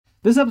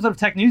This episode of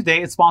Tech News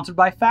Day is sponsored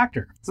by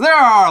Factor. So there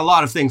are a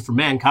lot of things for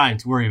mankind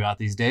to worry about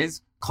these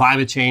days.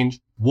 Climate change,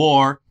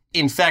 war,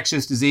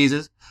 infectious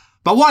diseases.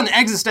 But one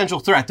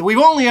existential threat that we've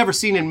only ever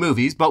seen in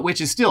movies, but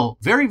which is still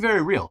very,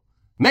 very real,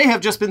 may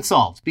have just been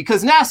solved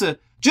because NASA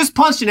just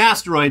punched an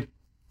asteroid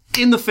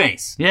in the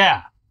face.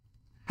 Yeah.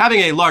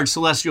 Having a large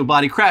celestial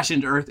body crash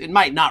into Earth, it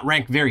might not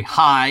rank very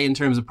high in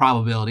terms of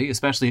probability,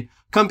 especially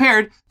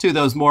compared to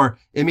those more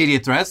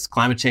immediate threats,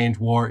 climate change,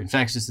 war,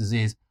 infectious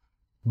disease.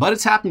 But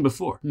it's happened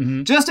before.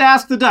 Mm-hmm. Just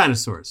ask the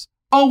dinosaurs.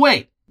 Oh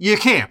wait, you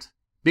can't,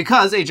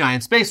 because a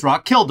giant space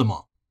rock killed them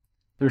all.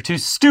 They're too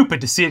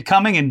stupid to see it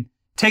coming and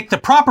take the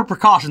proper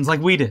precautions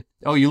like we did.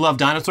 Oh, you love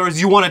dinosaurs?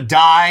 You want to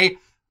die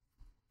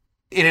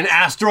in an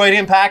asteroid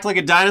impact like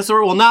a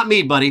dinosaur? Well, not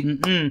me, buddy.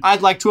 Mm-mm.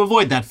 I'd like to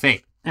avoid that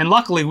fate. And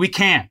luckily, we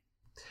can.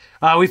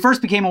 We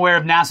first became aware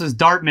of NASA's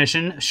DART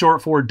mission,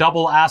 short for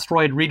Double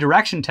Asteroid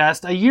Redirection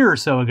Test, a year or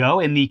so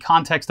ago in the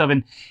context of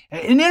an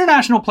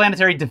International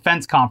Planetary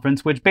Defense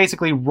Conference, which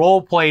basically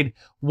role-played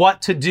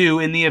what to do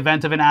in the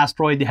event of an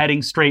asteroid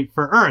heading straight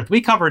for Earth.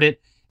 We covered it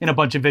in a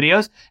bunch of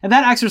videos, and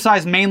that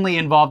exercise mainly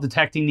involved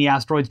detecting the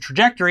asteroid's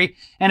trajectory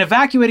and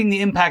evacuating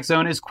the impact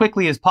zone as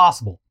quickly as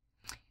possible.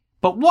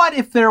 But what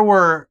if there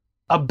were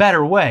a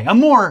better way, a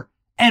more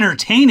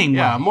entertaining way?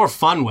 Yeah, a more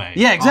fun way.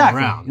 Yeah,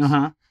 exactly. All around.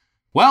 Uh-huh.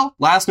 Well,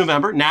 last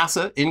November,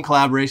 NASA, in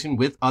collaboration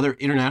with other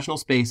international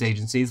space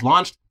agencies,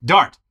 launched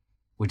DART,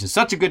 which is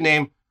such a good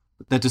name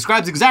that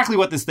describes exactly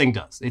what this thing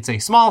does. It's a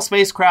small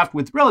spacecraft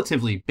with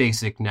relatively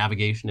basic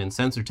navigation and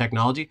sensor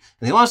technology,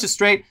 and they launched it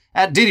straight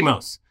at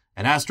Didymos,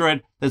 an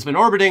asteroid that's been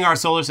orbiting our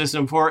solar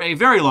system for a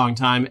very long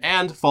time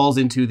and falls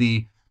into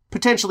the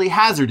potentially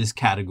hazardous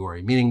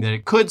category, meaning that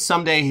it could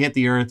someday hit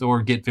the Earth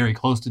or get very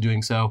close to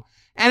doing so,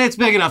 and it's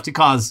big enough to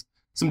cause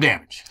some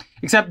damage.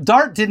 Except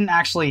DART didn't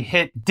actually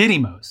hit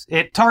Didymos.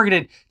 It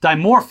targeted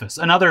Dimorphos,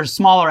 another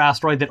smaller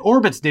asteroid that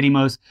orbits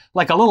Didymos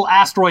like a little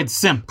asteroid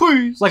simp.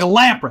 Please. Like a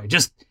lamprey.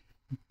 Just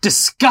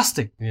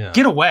disgusting. Yeah.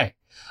 Get away.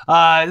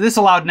 This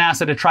allowed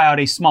NASA to try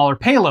out a smaller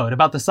payload,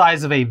 about the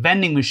size of a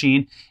vending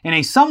machine, in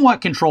a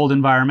somewhat controlled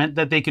environment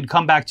that they could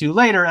come back to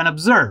later and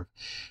observe.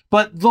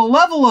 But the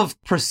level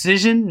of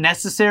precision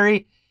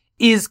necessary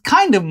is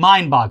kind of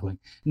mind-boggling.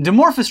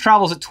 Dimorphos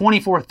travels at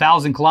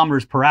 24,000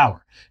 kilometers per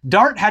hour.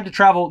 DART had to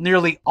travel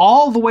nearly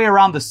all the way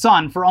around the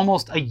sun for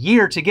almost a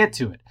year to get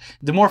to it.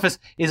 Dimorphos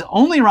is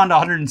only around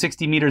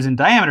 160 meters in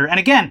diameter, and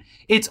again,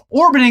 it's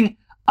orbiting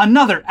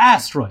another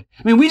asteroid.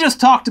 I mean, we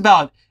just talked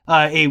about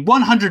a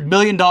 $100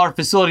 million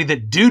facility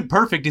that Dude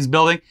Perfect is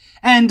building,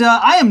 and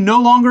I am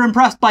no longer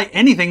impressed by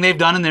anything they've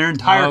done in their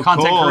entire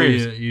content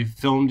careers. You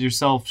filmed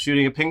yourself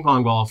shooting a ping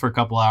pong ball for a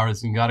couple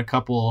hours and got a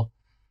couple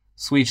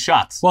sweet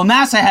shots. Well,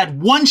 NASA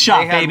had one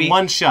shot, they baby. Had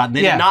one shot.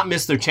 They did not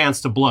miss their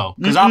chance to blow.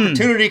 Because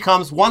opportunity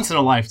comes once in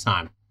a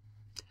lifetime.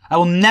 I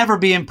will never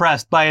be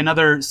impressed by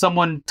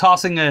someone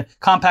tossing a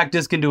compact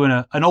disc into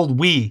an old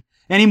Wii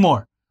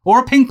anymore. Or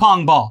a ping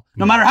pong ball.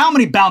 No matter how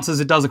many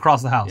bounces it does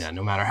across the house. Yeah,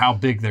 no matter how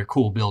big their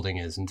cool building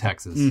is in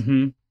Texas.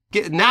 Mm-hmm.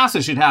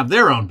 NASA should have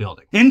their own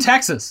building. In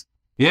Texas.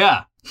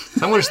 Yeah.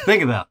 Someone should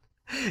think of that.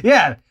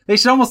 Yeah, they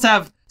should almost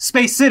have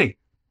Space City.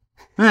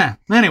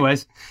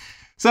 Anyways.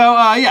 So,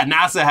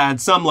 NASA had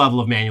some level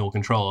of manual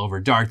control over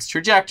DART's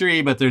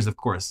trajectory, but there's, of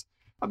course,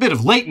 a bit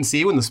of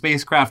latency when the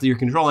spacecraft that you're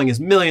controlling is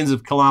millions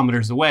of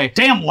kilometers away.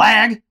 Damn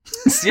lag!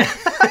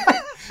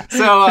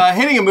 So,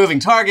 hitting a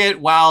moving target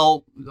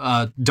while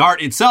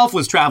DART itself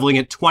was traveling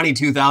at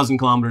 22,000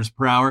 kilometers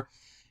per hour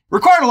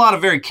required a lot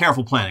of very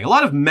careful planning, a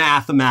lot of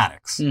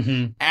mathematics.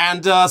 Mm-hmm.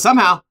 And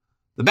somehow,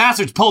 the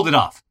bastards pulled it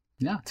off.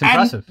 Yeah, it's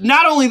impressive. And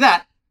not only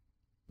that,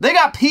 they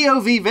got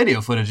POV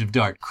video footage of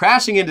DART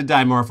crashing into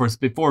Dimorphos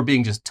before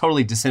being just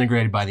totally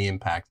disintegrated by the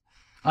impact.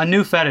 A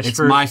new fetish.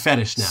 It's my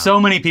fetish now. So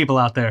many people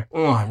out there.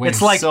 Oh, I waited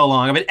so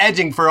long. I've been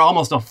edging for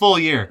almost a full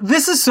year.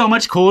 This is so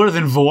much cooler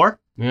than Vor.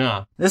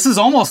 Yeah. This is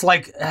almost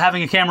like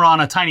having a camera on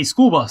a tiny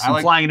school bus and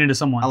flying it into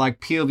someone. I like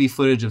POV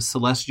footage of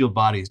celestial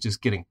bodies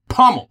just getting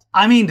pummeled.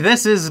 I mean,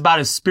 this is about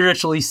as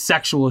spiritually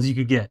sexual as you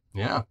could get.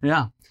 Yeah.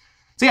 Yeah.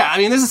 So yeah, I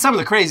mean, this is some of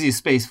the craziest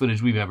space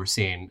footage we've ever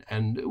seen.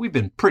 And we've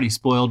been pretty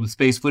spoiled with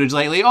space footage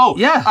lately. Oh,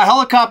 yeah. A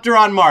helicopter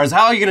on Mars.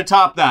 How are you going to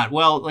top that?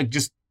 Well, like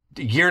just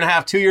a year and a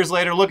half, 2 years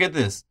later, look at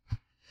this.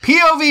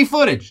 POV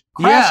footage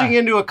crashing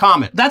into a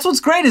comet. That's what's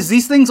great is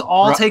these things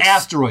all take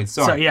asteroids.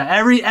 Sorry. So yeah,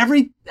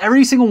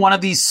 every single one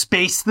of these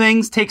space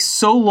things takes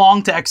so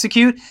long to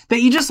execute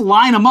that you just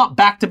line them up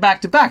back to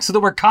back to back so that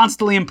we're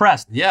constantly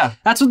impressed. Yeah.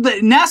 That's what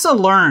NASA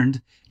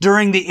learned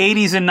during the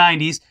 80s and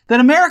 90s, that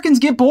Americans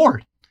get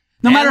bored.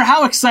 No matter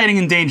how exciting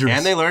and dangerous.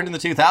 And they learned in the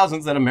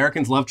 2000s that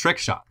Americans love trick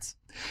shots.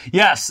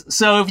 Yes.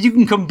 So if you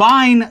can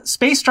combine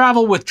space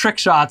travel with trick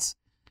shots,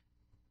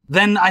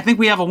 then I think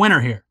we have a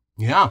winner here.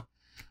 Yeah.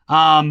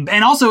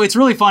 And also, it's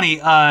really funny,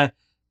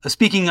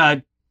 speaking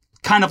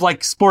kind of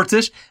like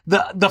sports-ish,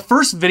 the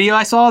first video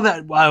I saw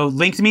that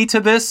linked me to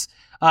this,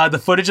 the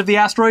footage of the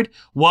asteroid,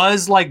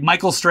 was like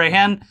Michael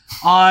Strahan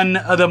on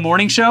the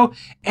morning show,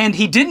 and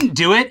he didn't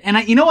do it.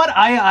 And you know what?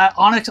 I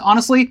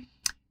honestly,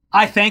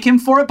 I thank him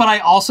for it, but I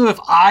also, if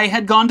I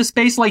had gone to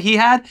space like he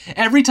had,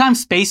 every time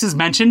space is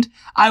mentioned,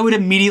 I would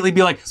immediately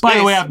be like, by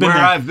the way, I've been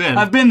there.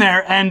 I've been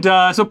there,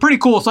 and so pretty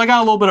cool. So I got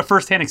a little bit of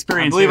first-hand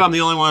experience. I believe here. I'm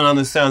the only one on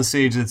this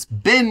soundstage that's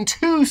been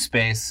to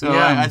space, so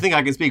I think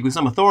I can speak with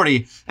some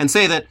authority and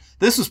say that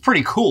this was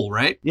pretty cool,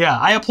 right? Yeah,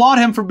 I applaud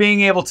him for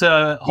being able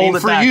to hold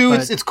it back. For you,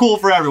 it's cool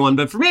for everyone,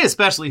 but for me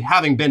especially,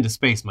 having been to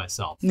space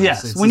myself,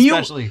 yes,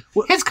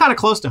 it's kind of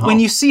close to home. When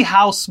you see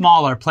how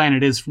small our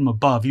planet is from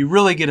above, you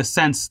really get a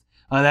sense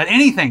that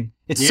anything,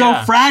 it's so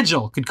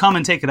fragile, could come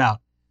and take it out.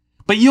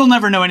 But you'll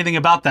never know anything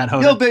about that,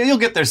 Hoda. You'll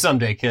get there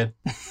someday, kid.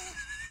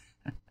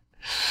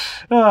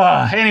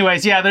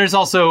 Anyways, there's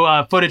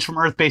also footage from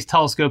Earth-based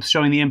telescopes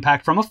showing the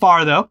impact from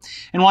afar, though.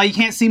 And while you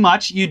can't see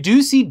much, you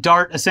do see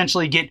DART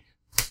essentially get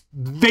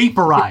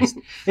vaporized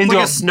into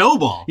like a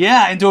snowball.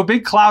 Yeah, into a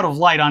big cloud of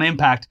light on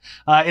impact.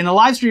 In the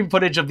live stream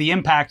footage of the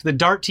impact, the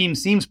DART team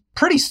seems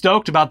pretty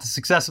stoked about the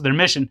success of their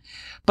mission,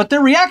 but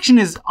their reaction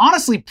is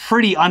honestly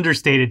pretty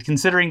understated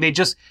considering they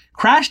just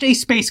crashed a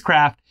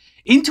spacecraft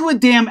into a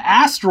damn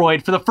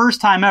asteroid for the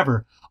first time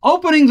ever,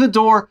 opening the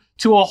door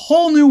to a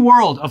whole new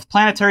world of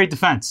planetary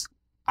defense.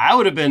 I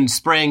would have been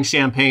spraying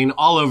champagne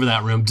all over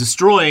that room,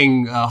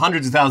 destroying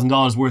hundreds of thousands of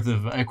dollars worth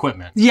of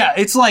equipment. Yeah,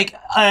 it's like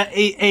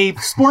a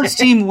sports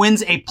team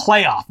wins a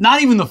playoff,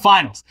 not even the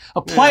finals,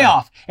 a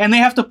playoff, and they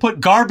have to put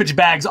garbage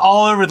bags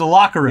all over the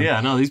locker room. Yeah,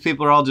 no, these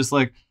people are all just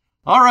like,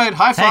 all right,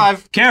 high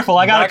five. Hey, careful,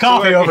 I got a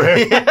coffee over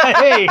here.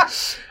 Hey.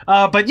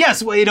 But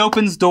yes, it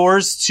opens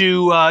doors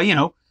to,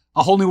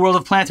 a whole new world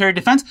of planetary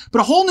defense, but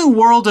a whole new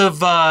world of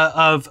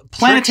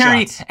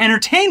planetary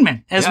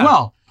entertainment as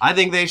well. I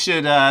think they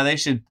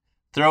should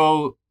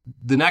throw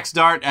the next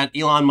dart at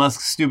Elon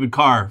Musk's stupid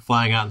car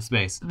flying out in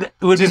space. It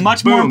would be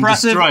much more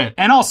impressive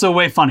and also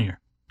way funnier.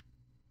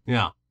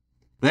 Yeah.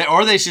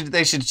 They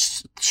should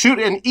shoot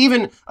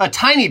even a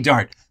tiny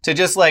dart to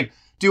just like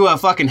do a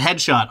fucking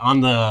headshot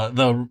on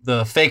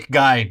the fake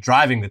guy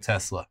driving the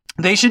Tesla.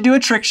 They should do a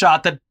trick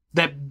shot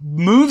that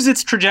moves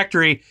its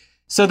trajectory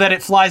so that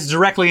it flies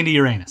directly into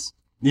Uranus.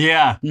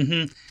 Yeah.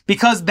 Mm-hmm.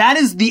 Because that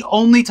is the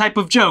only type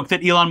of joke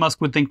that Elon Musk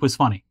would think was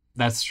funny.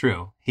 That's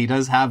true. He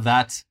does have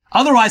that.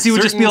 Otherwise, he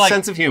would just be like,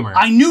 sense of humor.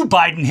 I knew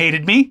Biden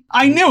hated me.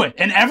 I knew it.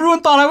 And everyone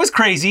thought I was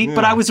crazy,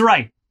 but I was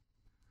right.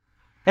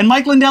 And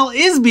Mike Lindell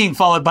is being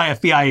followed by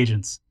FBI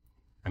agents.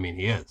 I mean,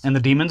 he is. And the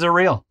demons are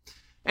real.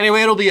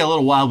 Anyway, it'll be a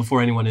little while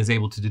before anyone is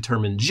able to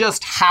determine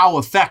just how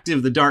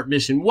effective the DART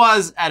mission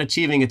was at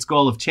achieving its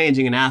goal of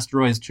changing an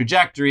asteroid's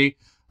trajectory.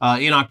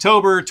 In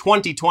October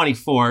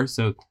 2024,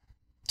 so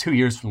 2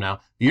 years from now,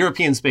 the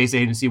European Space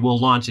Agency will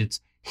launch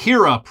its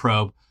Hera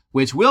probe,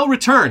 which will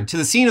return to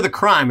the scene of the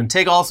crime and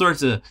take all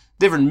sorts of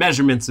different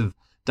measurements of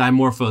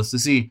Dimorphos to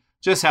see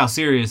just how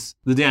serious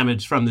the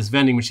damage from this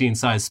vending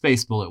machine-sized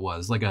space bullet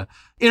was, like a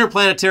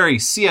interplanetary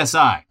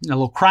CSI. A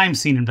little crime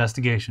scene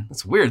investigation.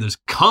 That's weird. There's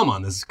cum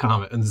on this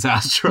comet and this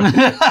asteroid.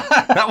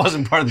 That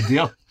wasn't part of the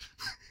deal.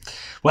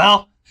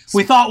 Well,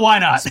 we thought, why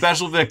not?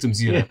 Special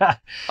victims unit.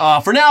 Yeah.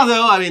 For now,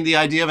 though, I mean, the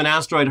idea of an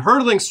asteroid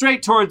hurtling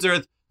straight towards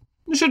Earth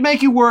should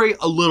make you worry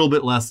a little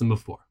bit less than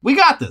before. We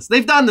got this.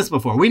 They've done this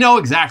before. We know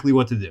exactly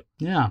what to do.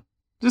 Yeah.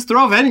 Just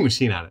throw a vending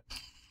machine at it.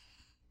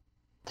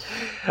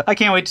 I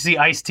can't wait to see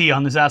Ice-T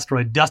on this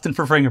asteroid, dusting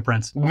for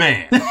fingerprints.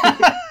 Man.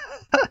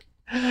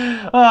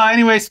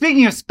 Anyway,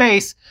 speaking of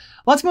space,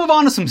 let's move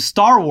on to some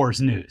Star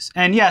Wars news.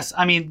 And yes,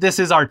 I mean, this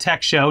is our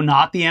tech show,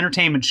 not the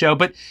entertainment show,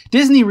 but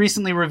Disney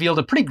recently revealed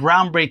a pretty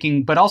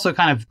groundbreaking, but also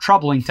kind of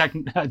troubling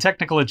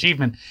technical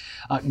achievement.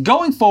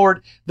 Going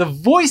forward, the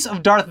voice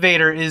of Darth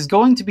Vader is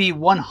going to be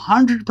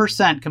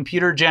 100%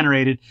 computer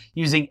generated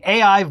using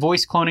AI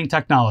voice cloning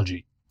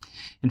technology.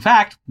 In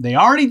fact, they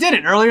already did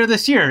it earlier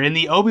this year in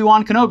the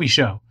Obi-Wan Kenobi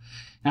show.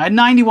 Now, at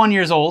 91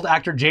 years old,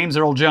 actor James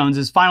Earl Jones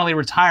is finally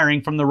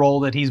retiring from the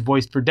role that he's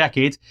voiced for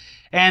decades,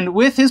 and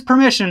with his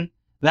permission,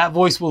 that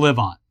voice will live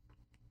on.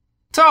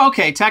 So,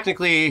 okay,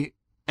 technically,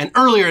 an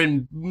earlier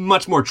and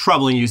much more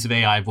troubling use of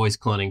AI voice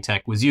cloning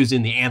tech was used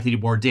in the Anthony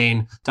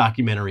Bourdain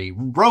documentary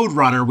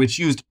Roadrunner, which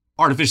used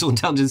artificial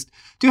intelligence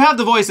to have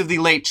the voice of the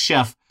late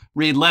chef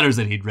read letters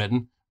that he'd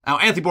written. Now,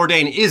 Anthony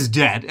Bourdain is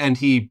dead, and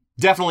he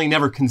definitely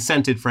never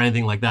consented for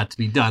anything like that to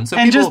be done. So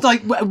just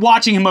like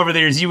watching him over the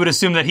years, you would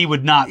assume that he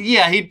would not.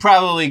 Yeah, he'd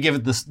probably give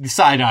it the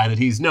side eye that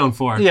he's known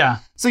for. Yeah.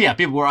 So yeah,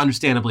 people were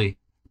understandably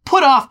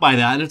put off by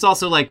that. And it's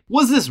also like,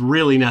 was this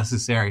really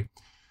necessary?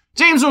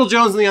 James Earl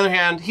Jones, on the other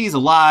hand, he's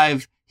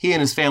alive. He and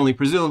his family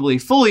presumably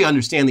fully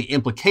understand the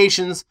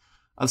implications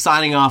of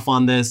signing off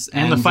on this.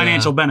 And the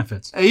financial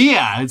benefits.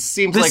 Yeah, it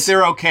seems like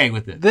they're okay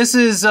with it. This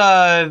is,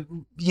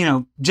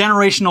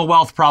 generational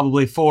wealth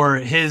probably for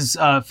his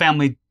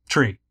family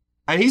tree.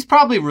 And he's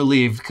probably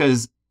relieved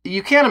because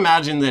you can't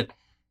imagine that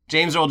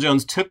James Earl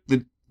Jones took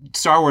the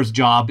Star Wars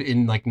job in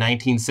like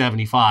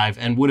 1975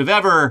 and would have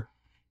ever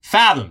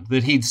fathomed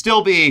that he'd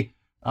still be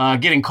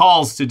getting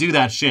calls to do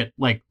that shit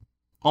like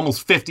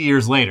almost 50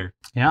 years later.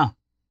 Yeah.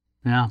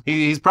 Yeah.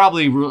 He's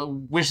probably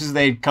wishes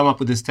they'd come up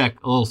with this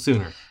tech a little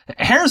sooner.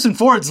 Harrison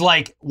Ford's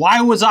like, why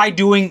was I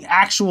doing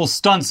actual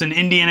stunts in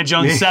Indiana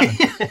Jones 7?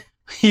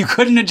 You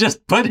couldn't have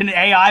just put an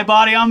AI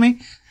body on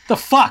me? The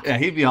fuck? Yeah,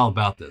 he'd be all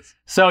about this.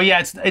 So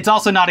yeah, it's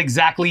also not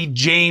exactly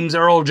James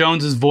Earl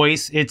Jones's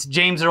voice. It's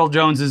James Earl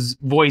Jones's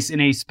voice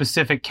in a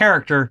specific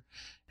character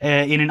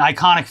in an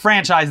iconic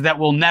franchise that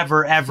will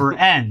never, ever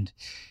end.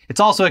 It's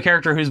also a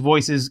character whose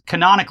voice is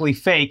canonically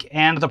fake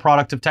and the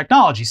product of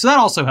technology. So that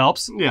also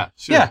helps. Yeah,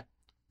 sure. Yeah.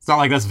 It's not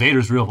like that's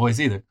Vader's real voice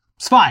either.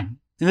 It's fine.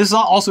 And this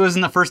also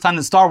isn't the first time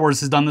that Star Wars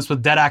has done this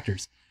with dead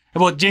actors.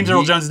 Well, James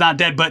Earl Jones is not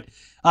dead, but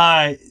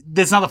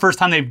it's not the first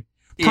time they've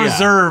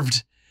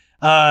preserved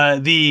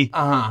the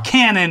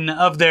canon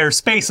of their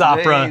space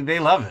opera. They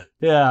love it.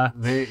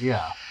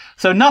 Yeah.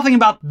 So nothing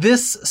about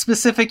this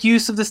specific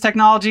use of this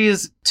technology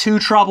is too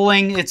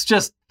troubling. It's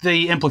just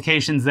the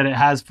implications that it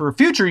has for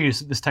future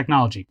use of this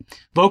technology.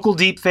 Vocal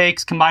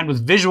deepfakes combined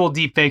with visual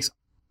deepfakes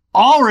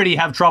already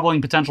have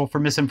troubling potential for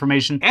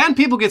misinformation. And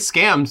people get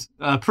scammed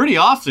pretty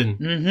often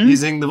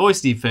using the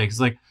voice deepfakes.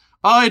 Like,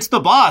 oh, it's the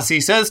boss. He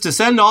says to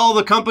send all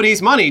the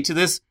company's money to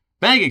this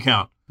bank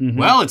account.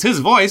 Well, it's his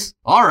voice.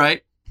 All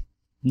right.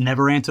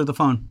 Never answer the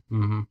phone.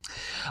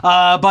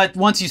 But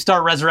once you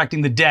start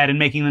resurrecting the dead and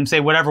making them say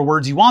whatever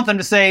words you want them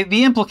to say,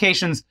 the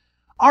implications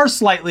are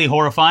slightly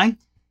horrifying.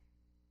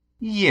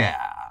 Yeah.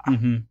 I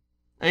mean,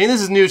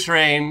 this is new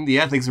terrain. The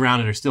ethics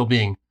around it are still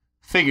being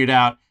figured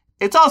out.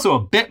 It's also a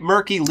bit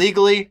murky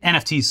legally.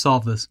 NFTs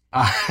solve this.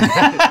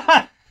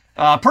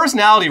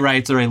 Personality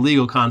rights are a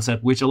legal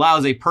concept which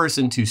allows a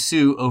person to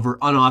sue over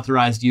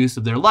unauthorized use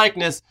of their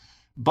likeness,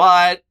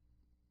 but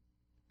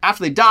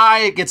after they die,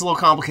 it gets a little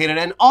complicated.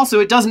 And also,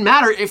 it doesn't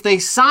matter if they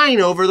sign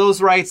over those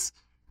rights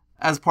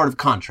as part of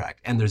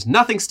contract. And there's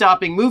nothing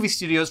stopping movie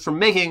studios from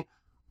making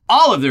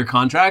all of their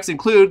contracts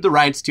include the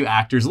rights to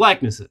actors'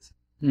 likenesses.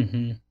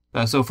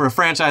 So for a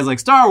franchise like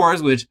Star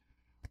Wars, which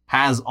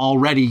has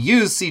already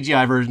used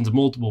CGI versions of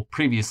multiple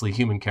previously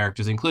human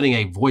characters, including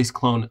a voice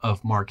clone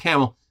of Mark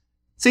Hamill,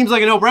 seems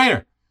like a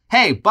no-brainer.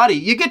 Hey, buddy,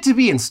 you get to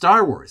be in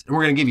Star Wars, and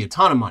we're going to give you a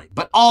ton of money.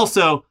 But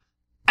also,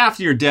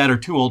 after you're dead or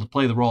too old to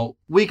play the role,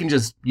 we can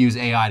just use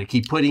AI to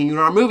keep putting you in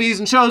our movies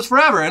and shows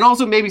forever. And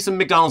also maybe some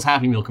McDonald's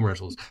Happy Meal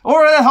commercials.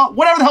 Or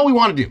whatever the hell we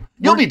want to do.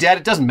 You'll be dead.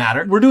 It doesn't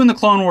matter. We're doing the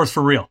Clone Wars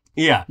for real.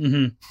 Yeah.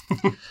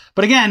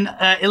 But again,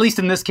 at least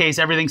in this case,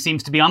 everything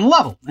seems to be on the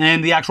level.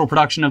 And the actual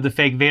production of the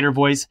fake Vader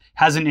voice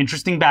has an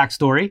interesting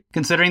backstory,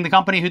 considering the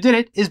company who did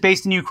it is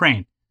based in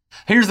Ukraine.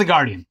 Here's The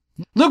Guardian.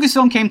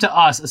 Lucasfilm came to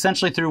us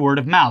essentially ththrough word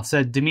of mouth,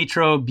 said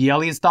Dmytro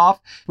Bielistov,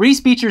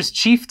 Respeech's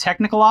chief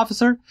technical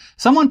officer.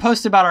 Someone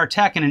posted about our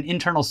tech in an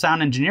internal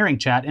sound engineering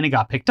chat and it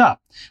got picked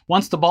up.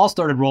 Once the ball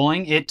started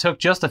rolling, it took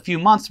just a few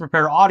months to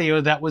prepare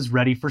audio that was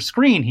ready for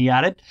screen, he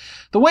added.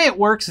 The way it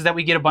works is that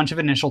we get a bunch of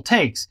initial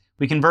takes.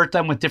 We convert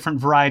them with different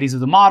varieties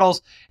of the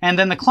models, and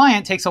then the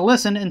client takes a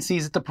listen and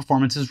sees that the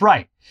performance is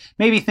right.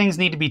 Maybe things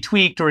need to be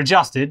tweaked or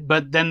adjusted,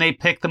 but then they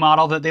pick the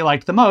model that they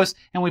liked the most,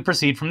 and we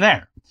proceed from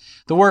there.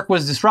 The work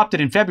was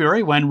disrupted in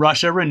February when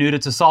Russia renewed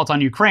its assault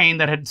on Ukraine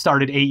that had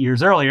started 8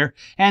 years earlier,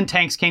 and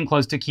tanks came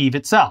close to Kyiv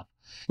itself.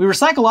 We were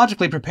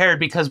psychologically prepared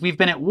because we've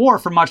been at war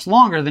for much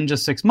longer than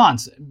just 6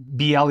 months,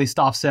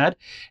 Bielistov said,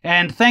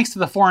 and thanks to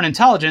the foreign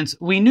intelligence,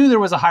 we knew there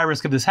was a high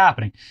risk of this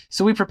happening,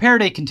 so we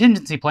prepared a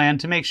contingency plan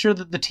to make sure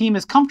that the team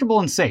is comfortable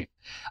and safe.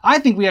 I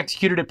think we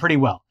executed it pretty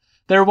well.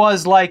 There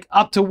was,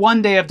 up to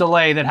 1 day of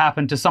delay that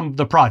happened to some of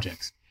the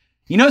projects.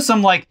 You know,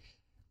 some,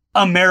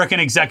 American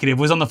executive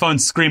was on the phone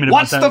screaming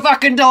about that. What's the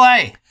fucking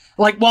delay?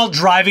 While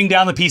driving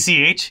down the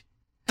PCH?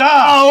 Duh!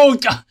 Oh,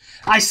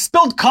 I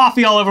spilled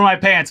coffee all over my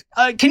pants.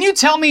 Can you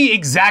tell me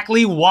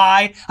exactly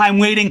why I'm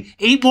waiting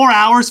 8 more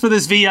hours for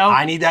this VO?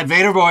 I need that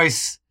Vader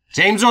voice.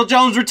 James Earl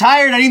Jones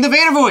retired. I need the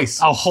Vader voice.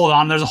 Oh, hold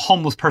on. There's a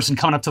homeless person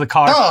coming up to the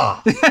car.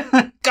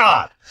 Oh,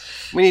 God.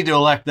 We need to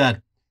elect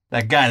that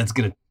guy that's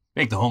going to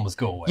make the homeless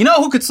go away. You know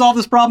who could solve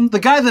this problem? The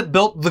guy that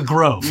built the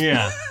Grove.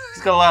 Yeah.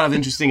 He's got a lot of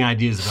interesting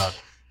ideas about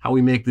how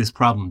we make this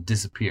problem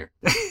disappear.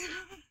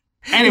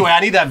 Anyway, I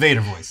need that Vader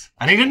voice.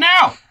 I need it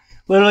now.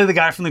 Literally, the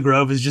guy from the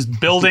Grove is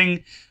just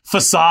building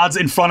facades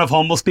in front of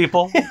homeless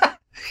people.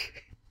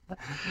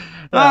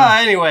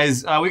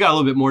 Anyways, we got a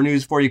little bit more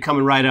news for you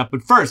coming right up.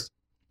 But first,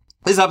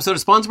 this episode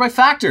is sponsored by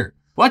Factor.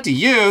 What do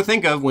you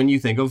think of when you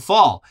think of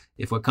fall?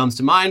 If what comes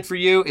to mind for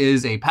you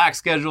is a packed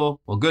schedule,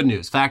 well, good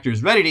news.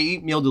 Factor's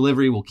ready-to-eat meal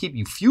delivery will keep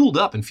you fueled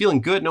up and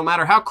feeling good no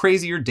matter how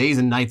crazy your days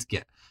and nights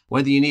get.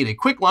 Whether you need a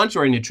quick lunch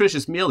or a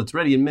nutritious meal that's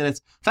ready in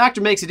minutes,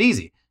 Factor makes it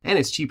easy, and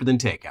it's cheaper than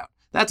takeout.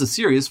 That's a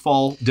serious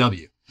fall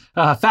W.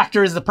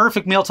 Factor is the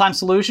perfect mealtime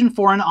solution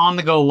for an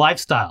on-the-go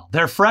lifestyle.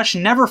 Their fresh,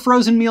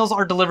 never-frozen meals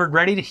are delivered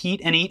ready to heat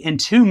and eat in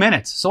 2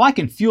 minutes, so I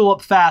can fuel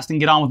up fast and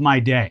get on with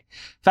my day.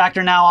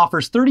 Factor now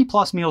offers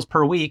 30-plus meals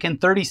per week and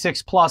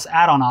 36-plus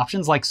add-on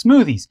options like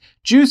smoothies,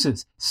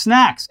 juices,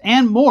 snacks,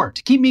 and more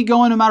to keep me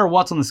going no matter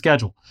what's on the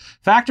schedule.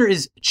 Factor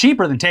is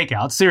cheaper than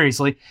takeout,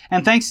 seriously,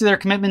 and thanks to their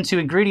commitment to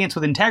ingredients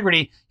with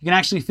integrity, you can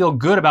actually feel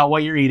good about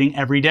what you're eating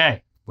every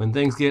day. When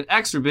things get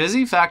extra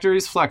busy, Factor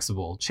is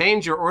flexible.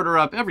 Change your order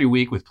up every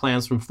week with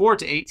plans from 4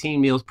 to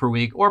 18 meals per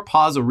week, or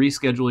pause or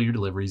reschedule your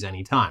deliveries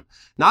anytime.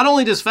 Not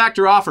only does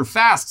Factor offer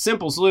fast,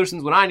 simple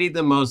solutions when I need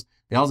them most,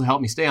 they also help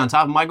me stay on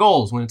top of my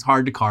goals when it's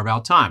hard to carve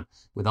out time.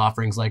 With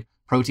offerings like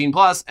Protein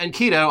Plus and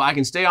Keto, I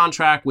can stay on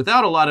track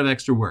without a lot of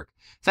extra work.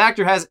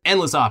 Factor has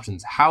endless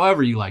options,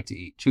 however you like to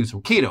eat. Choose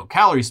from Keto,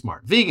 Calorie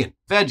Smart, Vegan,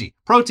 Veggie,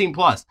 Protein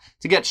Plus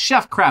to get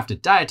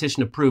chef-crafted,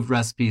 dietitian-approved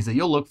recipes that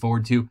you'll look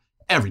forward to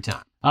every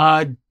time.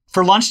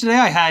 For lunch today,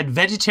 I had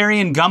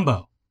vegetarian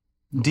gumbo.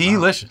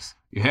 Delicious.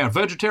 You had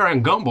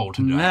vegetarian gumbo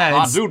today. Yeah,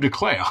 I do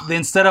declare.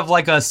 Instead of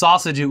like a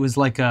sausage, it was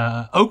like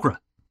a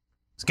okra.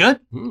 It's good.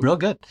 Real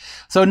good.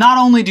 So not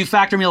only do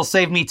Factor meals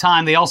save me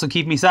time, they also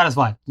keep me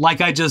satisfied. Like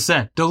I just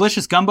said,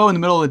 delicious gumbo in the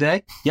middle of the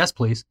day? Yes,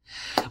 please.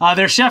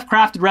 Their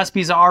chef-crafted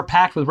recipes are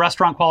packed with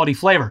restaurant-quality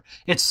flavor.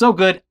 It's so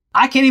good,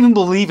 I can't even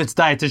believe it's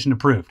dietitian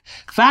approved.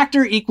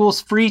 Factor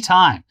equals free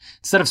time.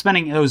 Instead of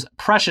spending those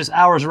precious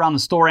hours around the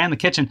store and the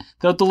kitchen,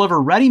 they'll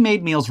deliver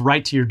ready-made meals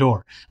right to your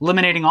door,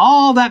 eliminating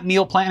all that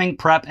meal planning,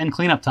 prep, and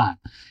cleanup time.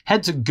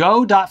 Head to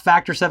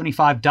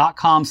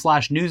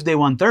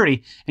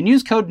go.factor75.com/newsday130 and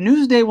use code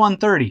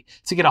newsday130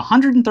 to get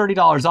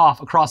 $130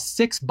 off across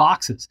 6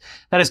 boxes.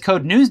 That is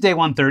code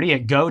newsday130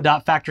 at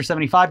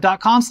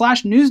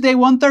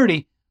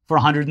go.factor75.com/newsday130 for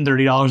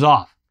 $130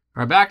 off.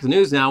 All right, back to the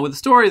news now with a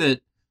story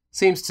that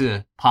seems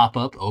to pop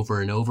up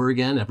over and over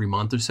again every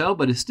month or so,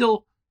 but is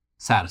still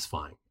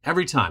satisfying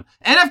every time.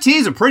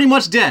 NFTs are pretty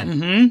much dead.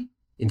 Mm-hmm.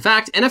 In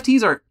fact,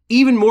 NFTs are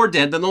even more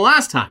dead than the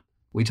last time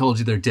we told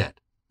you they're dead.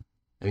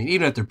 I mean,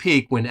 even at their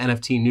peak, when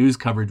NFT news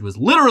coverage was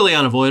literally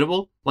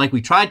unavoidable, like we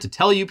tried to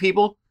tell you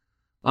people,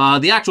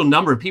 the actual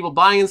number of people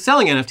buying and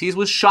selling NFTs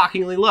was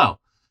shockingly low.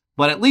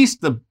 But at least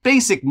the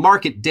basic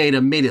market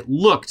data made it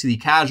look to the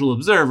casual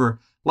observer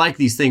like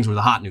these things were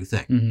the hot new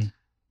thing. Mm-hmm.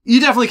 You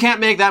definitely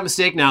can't make that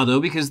mistake now, though,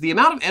 because the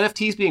amount of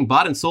NFTs being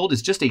bought and sold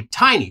is just a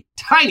tiny,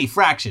 tiny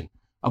fraction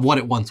of what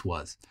it once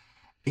was.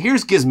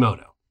 Here's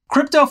Gizmodo.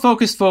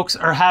 Crypto-focused folks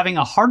are having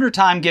a harder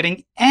time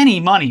getting any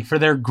money for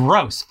their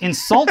gross,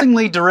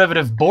 insultingly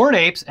derivative Bored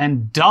Apes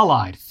and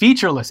dull-eyed,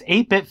 featureless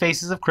 8-bit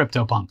faces of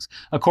CryptoPunks,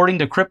 according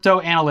to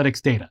crypto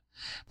analytics data.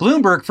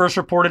 Bloomberg first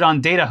reported on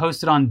data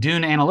hosted on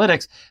Dune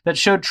Analytics that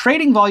showed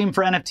trading volume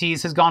for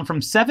NFTs has gone from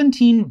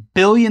 $17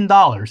 billion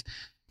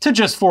to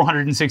just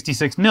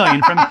 $466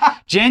 million from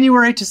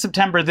January to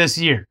September this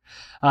year.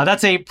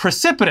 That's a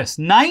precipitous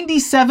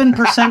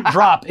 97%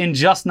 drop in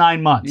just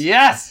 9 months.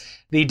 Yes!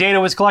 The data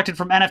was collected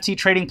from NFT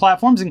trading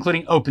platforms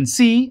including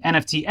OpenSea,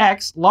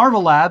 NFTX, Larva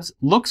Labs,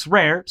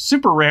 LooksRare,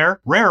 SuperRare,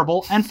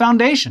 Rarible, and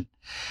Foundation.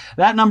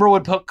 That number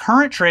would put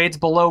current trades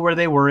below where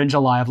they were in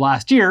July of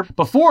last year,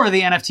 before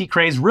the NFT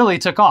craze really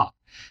took off.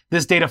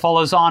 This data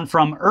follows on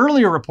from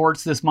earlier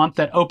reports this month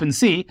that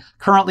OpenSea,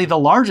 currently the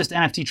largest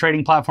NFT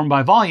trading platform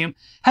by volume,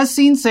 has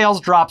seen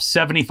sales drop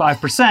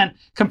 75%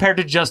 compared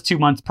to just 2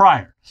 months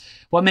prior.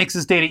 What makes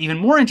this data even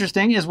more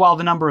interesting is while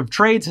the number of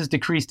trades has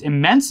decreased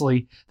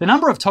immensely, the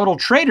number of total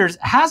traders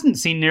hasn't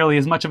seen nearly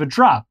as much of a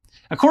drop.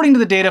 According to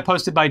the data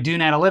posted by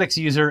Dune Analytics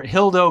user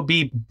Hildo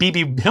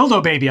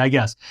Baby, I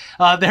guess,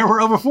 there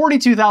were over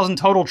 42,000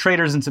 total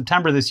traders in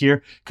September this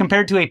year,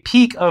 compared to a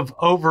peak of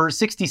over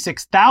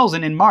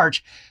 66,000 in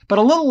March, but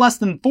a little less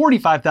than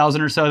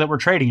 45,000 or so that were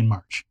trading in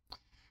March.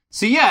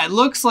 So yeah, it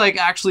looks like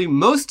actually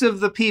most of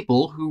the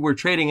people who were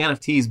trading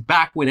NFTs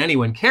back when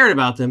anyone cared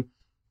about them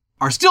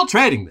are still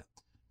trading them.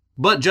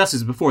 But just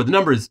as before, the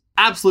number is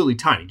absolutely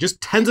tiny.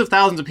 Just tens of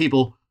thousands of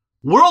people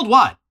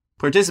worldwide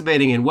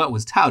participating in what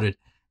was touted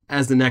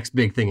as the next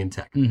big thing in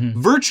tech.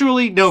 Mm-hmm.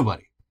 Virtually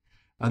nobody.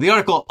 The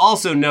article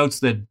also notes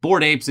that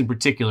Bored Apes in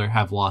particular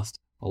have lost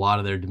a lot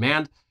of their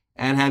demand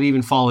and have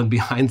even fallen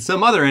behind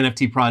some other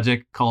NFT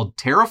project called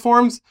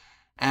Terraforms.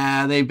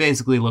 They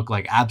basically look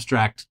like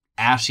abstract,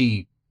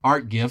 ashy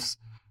art GIFs.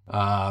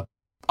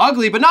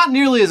 Ugly, but not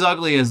nearly as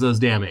ugly as those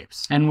damn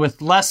apes. And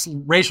with less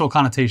racial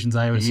connotations,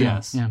 I would assume.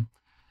 Yes. Yeah.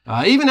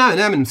 Even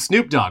Eminem and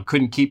Snoop Dogg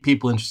couldn't keep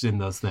people interested in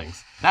those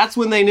things. That's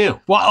when they knew.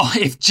 Well,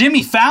 if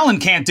Jimmy Fallon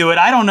can't do it,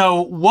 I don't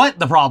know what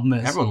the problem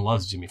is. Everyone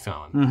loves Jimmy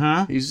Fallon.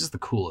 Mm-hmm. He's just the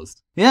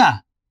coolest. Yeah.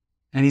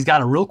 And he's got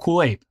a real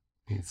cool ape.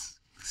 He's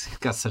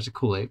got such a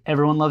cool ape.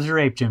 Everyone loves your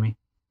ape, Jimmy.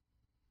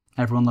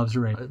 Everyone loves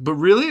your ape. But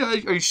really?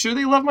 Are you sure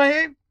they love my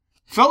ape?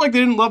 Felt like they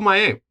didn't love my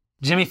ape.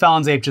 Jimmy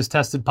Fallon's ape just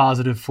tested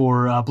positive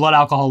for blood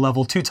alcohol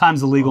level 2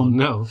 times the legal. Oh,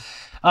 no.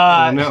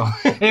 No.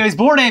 Anyways,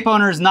 Bored Ape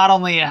owners not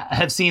only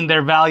have seen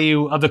their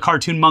value of the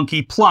cartoon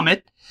monkey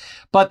plummet,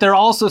 but they're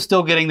also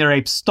still getting their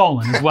apes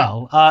stolen as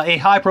well. A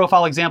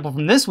high-profile example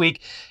from this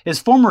week is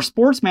former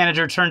sports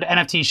manager turned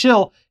NFT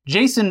shill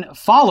Jason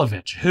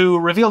Falovich, who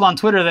revealed on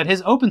Twitter that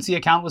his OpenSea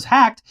account was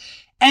hacked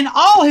and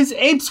all his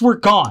apes were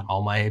gone.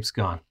 All my apes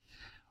gone.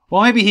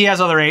 Well, maybe he has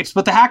other apes,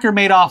 but the hacker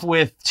made off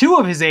with 2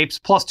 of his apes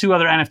plus 2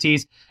 other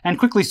NFTs and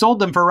quickly sold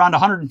them for around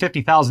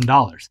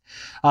 $150,000.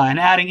 And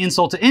adding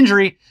insult to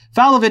injury,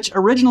 Falovich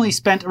originally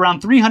spent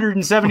around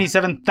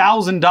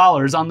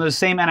 $377,000 on those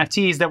same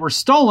NFTs that were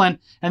stolen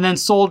and then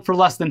sold for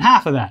less than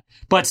half of that.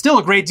 But still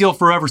a great deal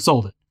for whoever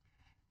sold it.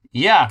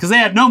 Yeah. Because they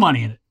had no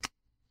money in it.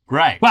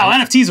 Right. Wow,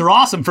 NFTs are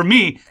awesome for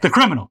me, the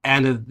criminal.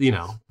 And,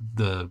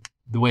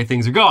 the way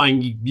things are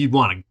going, you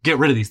want to get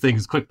rid of these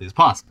things as quickly as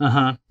possible.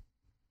 Uh-huh.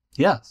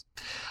 Yes.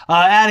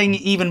 Adding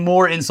even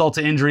more insult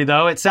to injury,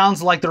 though, it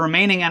sounds like the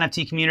remaining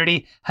NFT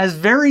community has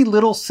very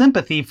little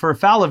sympathy for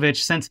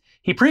Falovich since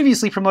he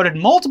previously promoted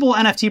multiple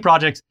NFT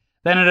projects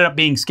that ended up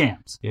being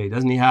scams. Yeah, he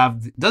doesn't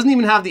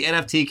even have the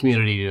NFT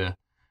community to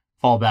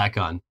fall back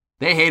on.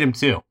 They hate him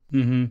too.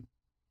 Mm-hmm.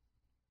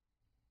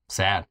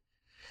 Sad.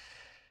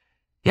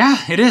 Yeah,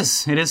 it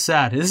is. It is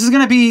sad. This is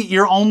going to be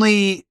your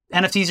only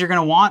NFTs you're going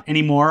to want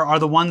anymore are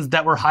the ones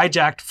that were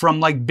hijacked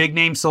from like big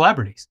name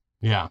celebrities.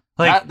 Yeah,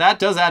 Like- that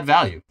does add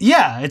value.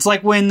 Yeah, it's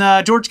like when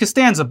George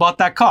Costanza bought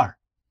that car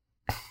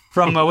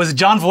from, was it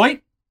John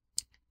Voight?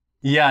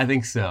 Yeah, I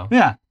think so.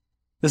 Yeah.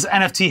 This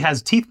NFT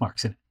has teeth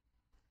marks in it.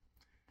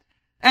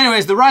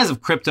 Anyways, the rise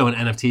of crypto and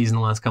NFTs in the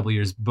last couple of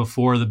years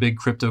before the big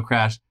crypto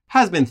crash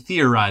has been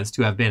theorized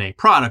to have been a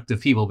product of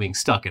people being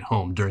stuck at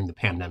home during the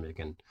pandemic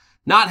and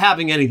not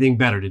having anything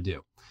better to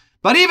do.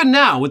 But even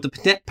now, with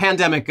the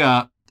pandemic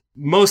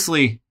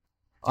mostly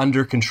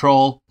under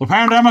control, The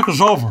pandemic is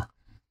over.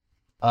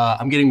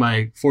 I'm getting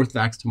my 4th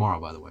vax tomorrow,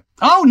 by the way.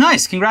 Oh,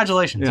 nice.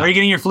 Congratulations. Yeah. Are you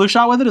getting your flu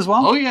shot with it as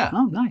well? Oh, yeah.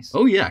 Oh, nice.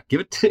 Oh, yeah.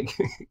 Give me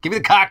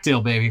the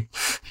cocktail, baby.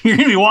 You're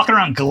going to be walking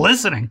around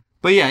glistening.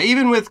 But yeah,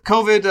 even with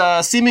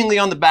COVID seemingly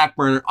on the back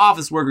burner,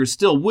 office workers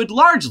still would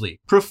largely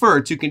prefer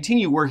to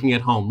continue working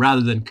at home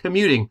rather than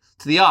commuting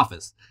to the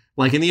office,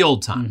 like in the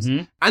old times.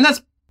 Mhm. And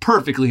that's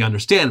perfectly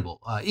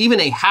understandable. Even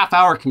a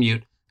half-hour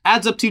commute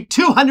adds up to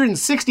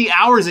 260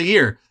 hours a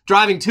year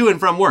driving to and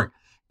from work.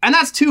 And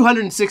that's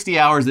 260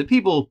 hours that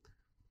people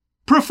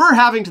prefer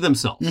having to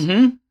themselves.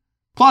 Mm-hmm.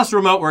 Plus,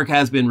 remote work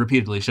has been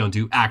repeatedly shown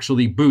to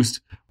actually boost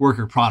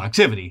worker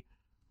productivity.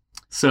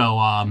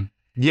 So,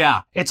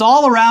 yeah, It's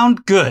all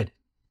around good.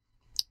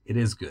 it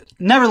is good.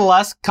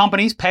 Nevertheless,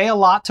 companies pay a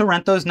lot to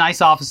rent those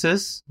nice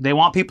offices. They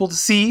want people to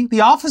see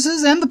the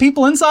offices and the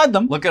people inside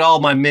them. Look at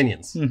all my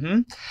minions.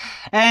 Mm-hmm.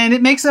 And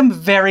it makes them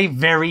very,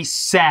 very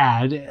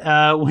sad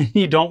when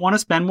you don't want to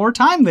spend more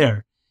time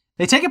there.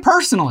 They take it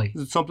personally.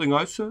 Is it something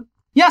I said?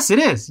 Yes, it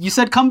is. You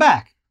said come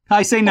back.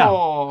 I say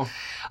no. Oh.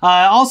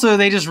 Also,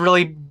 they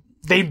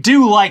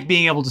do like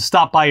being able to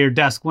stop by your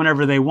desk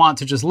whenever they want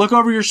to just look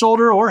over your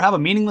shoulder or have a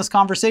meaningless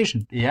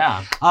conversation.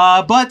 Yeah.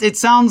 But it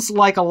sounds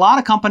like a lot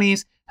of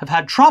companies have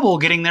had trouble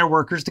getting their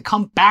workers to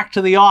come back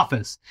to the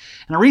office.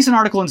 And a recent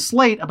article in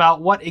Slate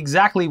about what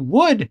exactly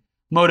would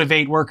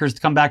motivate workers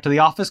to come back to the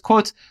office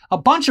quotes a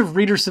bunch of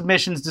reader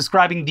submissions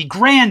describing the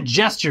grand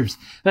gestures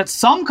that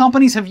some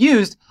companies have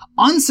used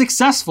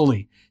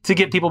unsuccessfully to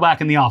get people back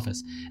in the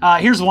office.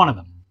 Here's one of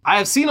them. I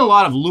have seen a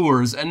lot of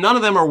lures and none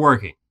of them are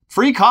working.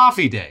 Free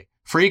coffee day,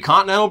 free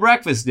continental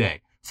breakfast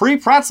day, free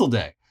pretzel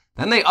day.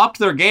 Then they upped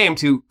their game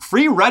to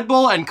free Red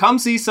Bull and come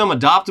see some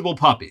adoptable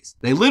puppies.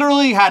 They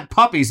literally had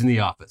puppies in the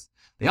office.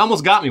 They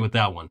almost got me with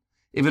that one.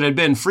 If it had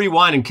been free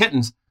wine and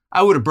kittens,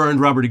 I would have burned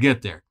rubber to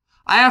get there.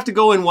 I have to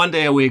go in one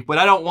day a week, but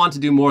I don't want to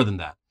do more than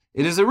that.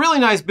 It is a really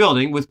nice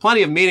building with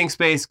plenty of meeting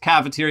space,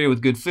 cafeteria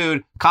with good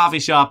food, coffee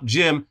shop,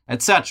 gym,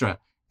 etc.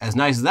 As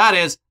nice as that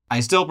is,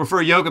 I still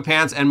prefer yoga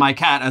pants and my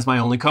cat as my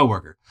only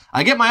coworker.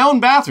 I get my own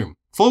bathroom,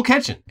 full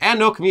kitchen, and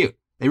no commute.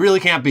 They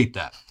really can't beat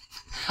that.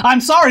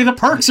 I'm sorry, the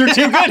perks are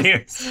too good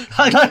here.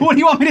 What do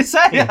you want me to say?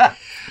 Yeah.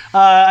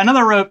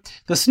 Another wrote,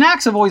 the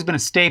snacks have always been a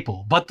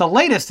staple, but the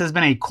latest has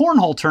been a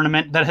cornhole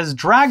tournament that has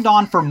dragged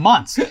on for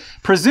months,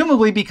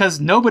 presumably because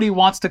nobody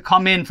wants to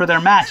come in for their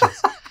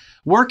matches.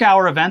 Work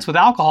hour events with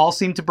alcohol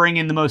seem to bring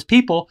in the most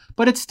people,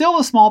 but it's still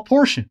a small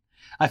portion.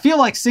 I feel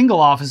like single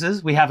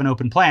offices, we have an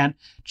open plan,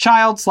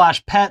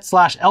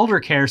 child/pet/elder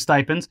care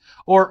stipends,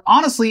 or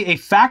honestly a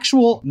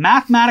factual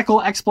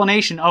mathematical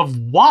explanation of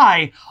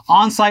why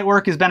on-site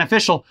work is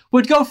beneficial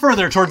would go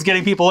further towards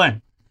getting people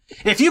in.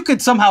 If you could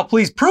somehow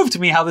please prove to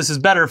me how this is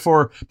better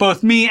for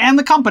both me and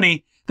the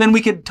company, then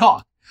we could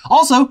talk.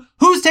 Also,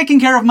 who's taking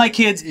care of my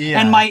kids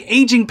and my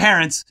aging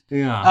parents,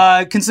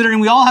 considering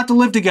we all have to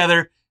live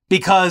together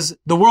because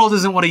the world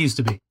isn't what it used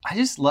to be? I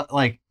just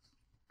like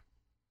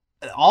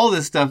all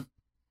this stuff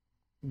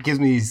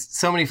gives me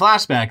so many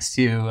flashbacks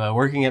to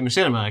working at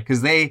Machinima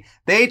because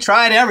they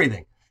tried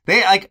everything.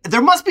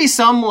 There must be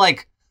some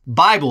like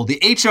Bible, the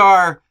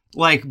HR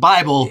like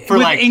Bible for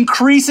with like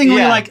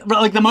increasingly like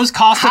the most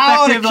cost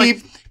effective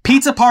like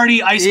pizza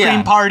party, ice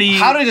cream party.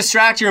 How to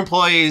distract your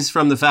employees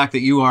from the fact that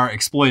you are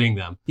exploiting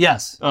them.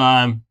 Yes.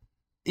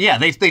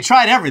 They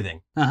tried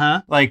everything.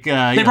 Uh-huh. Like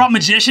they brought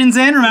magicians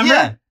in, remember?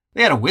 Yeah.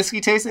 They had a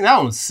whiskey tasting. That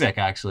one was sick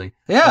actually.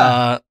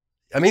 Yeah.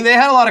 I mean they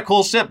had a lot of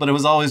cool shit, but it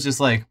was always just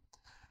like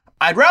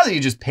I'd rather you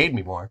just paid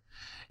me more.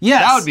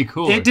 Yes. That would be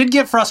cool. It did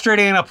get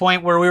frustrating at a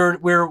point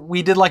where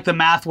we did like the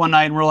math one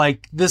night and we're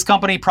like, this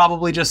company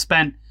probably just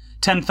spent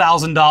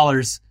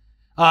 $10,000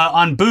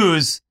 on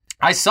booze.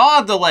 I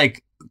saw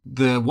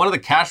one of the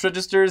cash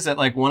registers at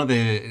like one of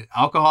the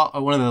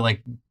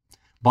like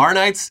bar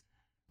nights,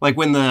 like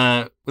when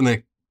the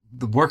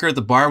worker at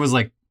the bar was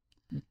like,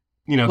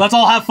 let's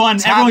all have fun.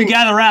 Everyone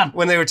gather around.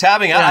 When they were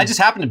tabbing out, I just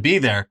happened to be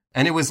there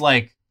and it was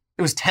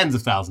tens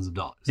of thousands of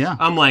dollars. Yeah.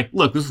 I'm like,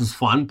 look, this was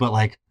fun, but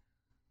like,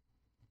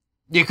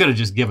 You could have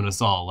just given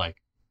us all, like,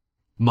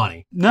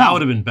 money. No. That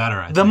would have been better,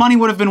 I think. The money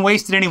would have been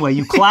wasted anyway.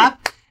 You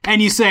clap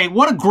and you say,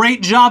 what a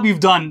great job you've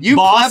done, You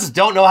boss. plebs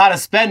don't know how to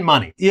spend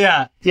money.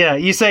 Yeah.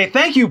 You say,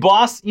 thank you,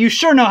 boss. You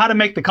sure know how to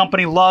make the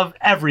company love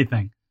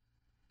everything.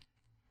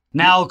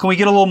 Now, can we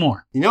get a little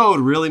more? You know what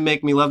would really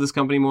make me love this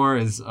company more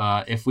is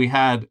if we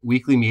had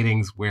weekly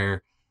meetings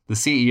where the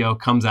CEO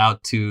comes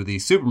out to the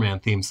Superman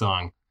theme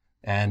song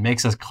and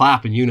makes us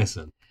clap in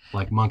unison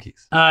like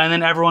monkeys. And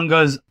then everyone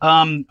goes,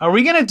 are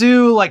we going to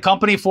do like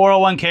company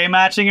 401k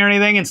matching or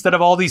anything instead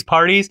of all these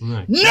parties?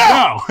 Like,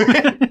 No!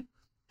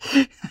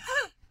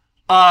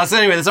 So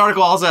anyway, this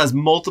article also has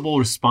multiple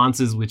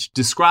responses which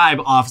describe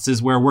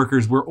offices where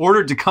workers were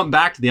ordered to come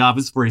back to the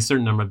office for a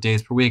certain number of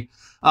days per week,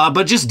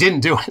 but just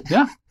didn't do it.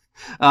 Yeah.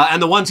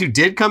 And the ones who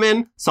did come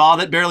in saw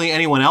that barely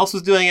anyone else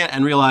was doing it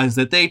and realized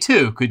that they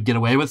too could get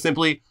away with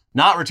simply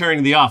not returning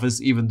to the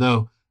office even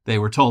though they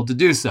were told to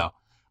do so.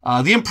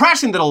 The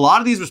impression that a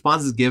lot of these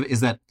responses give is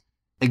that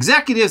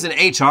executives and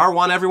HR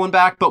want everyone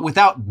back, but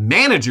without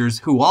managers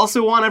who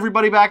also want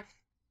everybody back,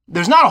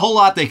 there's not a whole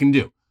lot they can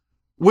do,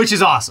 which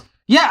is awesome.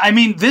 Yeah, I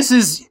mean, this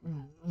is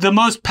the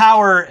most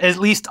power at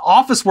least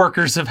office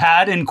workers have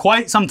had in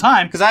quite some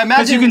time. Because I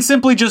imagine you can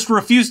simply just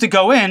refuse to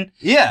go in.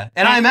 Yeah,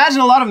 and I imagine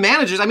a lot of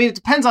managers, I mean, it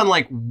depends on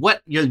like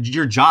what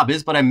your job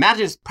is, but I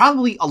imagine it's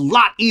probably a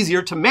lot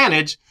easier to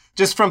manage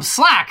just from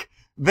Slack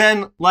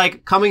than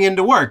like coming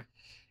into work.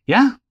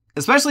 Yeah.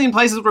 Especially in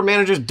places where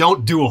managers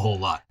don't do a whole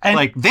lot. And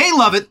like they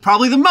love it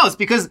probably the most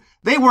because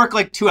they work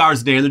like 2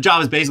 hours a day and their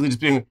job is basically just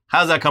being,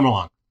 how's that coming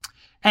along?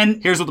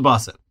 And here's what the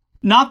boss said.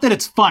 Not that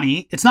it's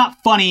funny. It's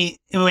not funny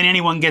when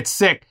anyone gets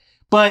sick,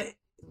 but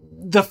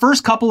the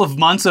first couple of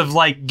months of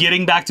like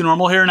getting back to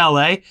normal here in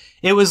LA,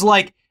 it was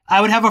like, I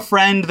would have a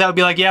friend that would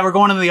be like, yeah, we're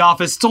going into the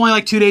office. It's only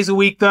like 2 days a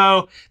week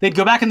though. They'd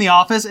go back in the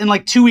office and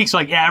like 2 weeks,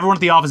 like, yeah, everyone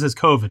at the office has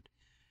COVID.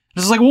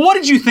 It's like, well, what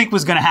did you think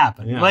was going to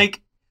happen? Yeah.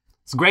 Like,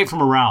 it's great for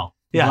morale.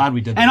 Yeah. Glad we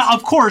did this. And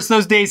of course,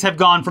 those days have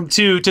gone from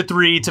 2 to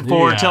 3 to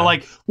 4 Yeah. to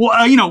like,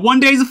 well, 1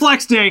 day's a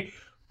flex day.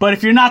 But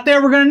if you're not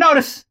there, we're going to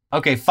notice.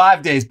 Okay,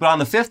 5 days, but on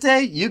the 5th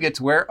day, you get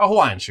to wear a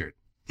Hawaiian shirt.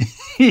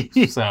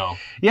 So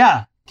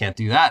Yeah. can't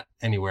do that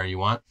anywhere you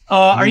want.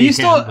 Are you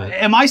still, but-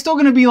 am I still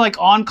going to be like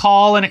on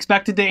call and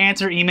expected to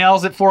answer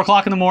emails at 4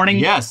 o'clock in the morning?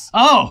 Yes.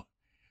 Oh,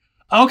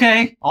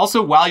 okay.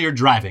 Also, while you're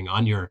driving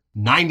on your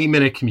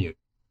 90-minute commute,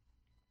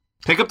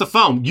 pick up the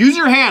phone. Use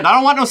your hand. I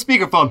don't want no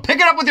speakerphone. Pick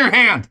it up with your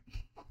hand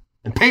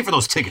and pay for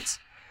those tickets.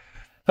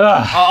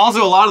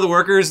 Also, a lot of the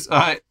workers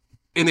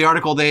in the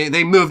article,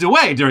 they moved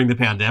away during the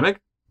pandemic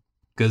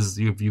because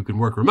if you can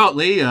work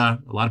remotely, a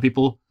lot of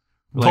people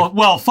were like,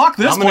 well, fuck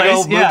this I'm going to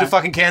place. go move to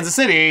fucking Kansas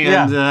City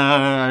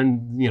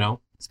and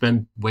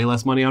spend way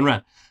less money on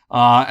rent.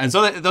 And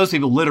so those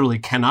people literally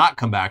cannot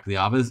come back to the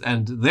office.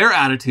 And their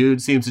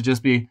attitude seems to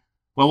just be,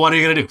 well, what are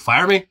you going to do?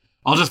 Fire me?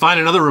 I'll just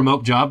find another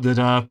remote job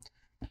that,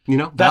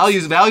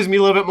 values me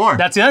a little bit more.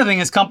 That's the other thing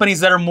is companies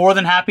that are more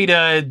than happy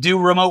to do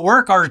remote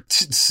work are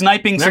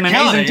sniping some They're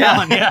killing amazing it, yeah.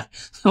 talent.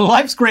 Yeah.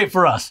 Life's great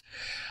for us.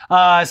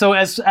 So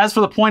as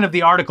for the point of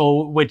the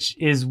article, which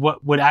is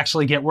what would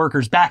actually get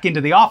workers back into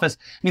the office,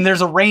 I mean,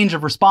 there's a range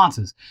of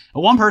responses.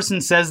 One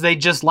person says they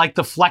just like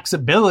the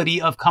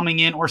flexibility of coming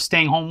in or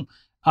staying home,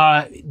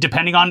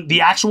 depending on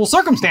the actual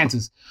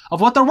circumstances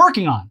of what they're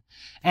working on,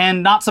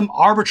 and not some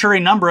arbitrary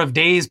number of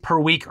days per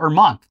week or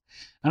month.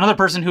 Another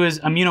person who is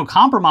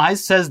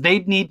immunocompromised says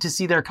they'd need to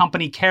see their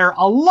company care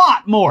a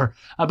lot more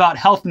about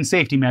health and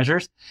safety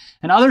measures.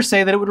 And others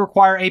say that it would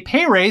require a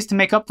pay raise to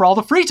make up for all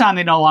the free time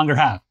they no longer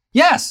have.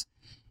 Yes.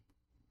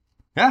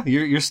 Yeah,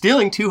 you're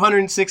stealing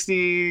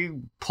 260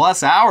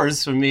 plus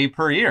hours from me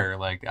per year.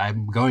 Like,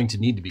 I'm going to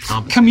need to be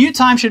compensated. Commute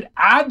time should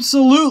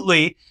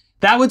absolutely,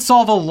 that would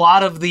solve a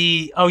lot of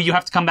the, you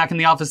have to come back in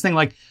the office thing.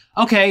 Like,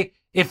 okay,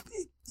 if,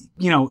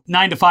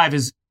 9 to 5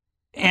 is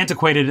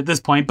antiquated at this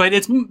point, but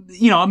it's,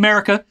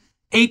 America,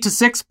 8 to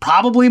 6,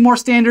 probably more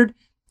standard.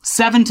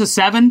 7 to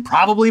 7,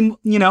 probably,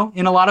 in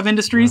a lot of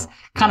industries,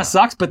 kind of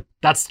sucks, but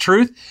that's the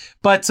truth.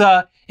 But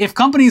if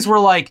companies were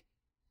like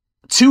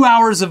 2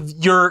 hours of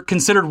your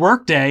considered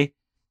workday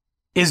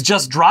is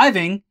just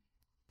driving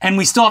and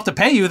we still have to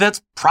pay you,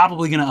 that's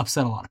probably going to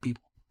upset a lot of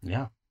people.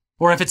 Yeah.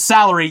 Or if it's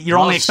salary, you're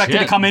only expected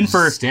to come in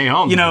for, stay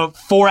home,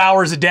 4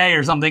 hours a day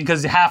or something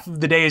because half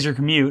of the day is your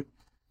commute.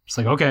 It's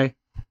like, okay.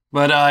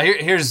 But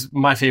here's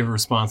my favorite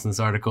response in this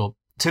article.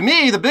 To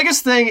me, the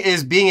biggest thing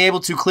is being able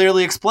to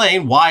clearly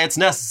explain why it's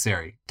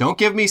necessary. Don't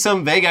give me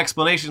some vague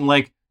explanation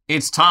like,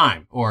 it's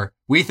time, or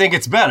we think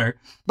it's better,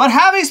 but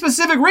have a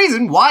specific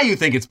reason why you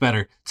think it's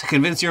better to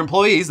convince your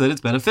employees that it's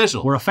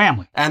beneficial. We're a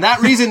family. And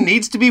that reason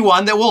needs to be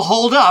one that will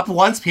hold up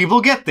once people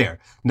get there.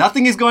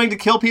 Nothing is going to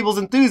kill people's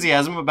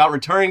enthusiasm about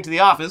returning to the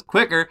office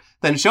quicker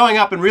than showing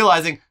up and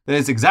realizing that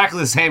it's exactly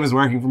the same as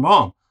working from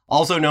home.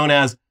 Also known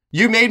as,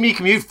 you made me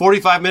commute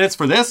 45 minutes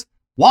for this?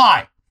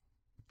 Why?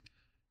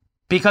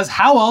 Because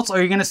how else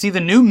are you going to see the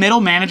new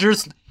middle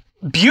manager's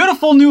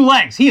beautiful new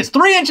legs? He is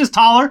 3 inches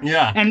taller.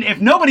 Yeah. And if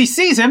nobody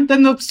sees him,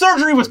 then the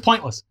surgery was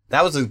pointless.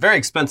 That was a very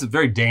expensive,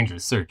 very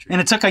dangerous surgery. And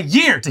it took a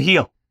year to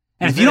heal.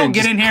 And if you don't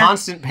get just in here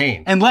constant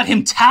pain. and let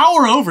him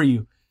tower over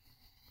you,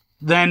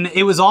 then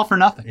it was all for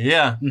nothing.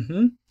 Yeah.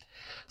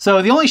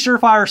 So the only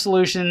surefire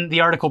solution the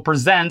article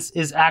presents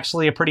is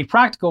actually a pretty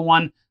practical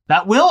one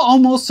that will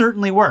almost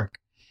certainly work,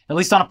 at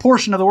least on a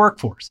portion of the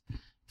workforce.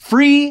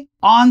 Free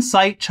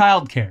on-site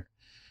childcare.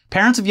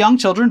 Parents of young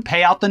children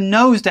pay out the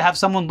nose to have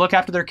someone look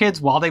after their kids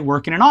while they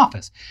work in an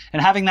office.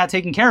 And having that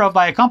taken care of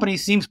by a company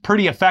seems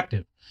pretty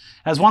effective.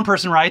 As one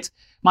person writes,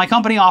 my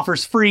company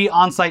offers free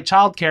on-site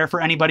childcare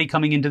for anybody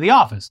coming into the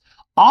office.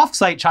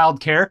 Off-site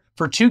childcare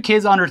for 2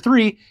 kids under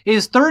 3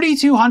 is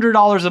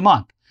 $3,200 a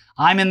month.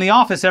 I'm in the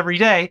office every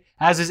day,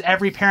 as is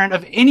every parent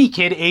of any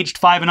kid aged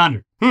 5 and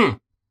under.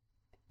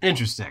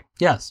 Interesting.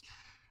 Yes.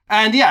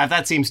 And yeah, if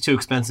that seems too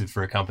expensive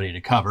for a company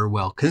to cover,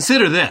 well,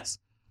 consider this.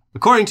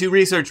 According to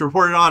research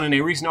reported on in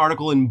a recent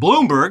article in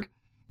Bloomberg,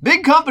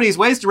 big companies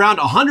waste around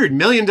 $100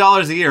 million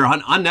a year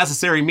on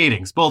unnecessary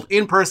meetings, both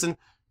in person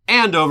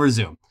and over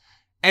Zoom.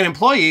 And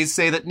employees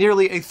say that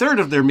nearly a third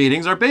of their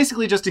meetings are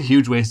basically just a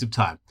huge waste of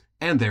time,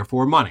 and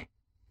therefore money.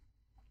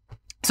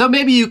 So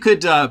maybe you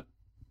could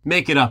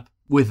make it up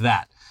with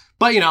that.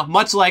 But,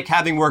 much like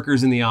having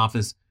workers in the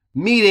office,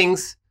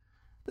 meetings,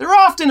 they're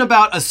often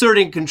about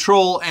asserting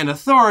control and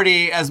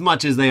authority as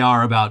much as they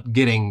are about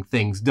getting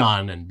things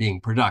done and being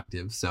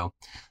productive. So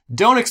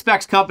don't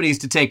expect companies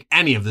to take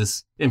any of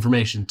this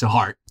information to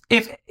heart.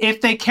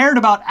 If they cared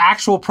about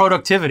actual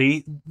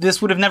productivity,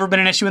 this would have never been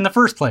an issue in the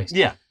first place.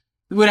 Yeah.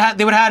 They would have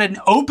had an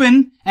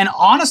open and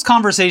honest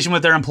conversation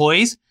with their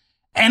employees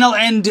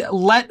and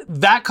let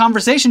that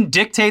conversation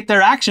dictate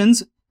their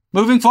actions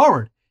moving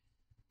forward.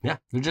 Yeah,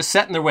 they're just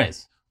set in their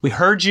ways. We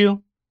heard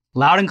you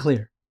loud and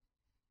clear.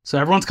 So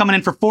everyone's coming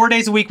in for 4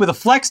 days a week with a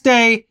flex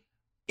day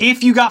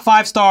if you got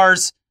 5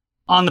 stars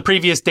on the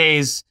previous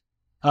days.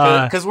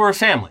 Because we're a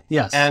family.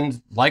 Yes. And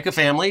like a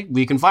family,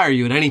 we can fire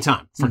you at any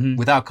time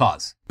without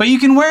cause. But you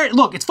can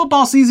look, it's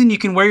football season. You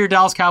can wear your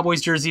Dallas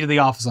Cowboys jersey to the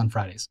office on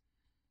Fridays.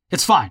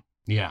 It's fine.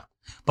 Yeah.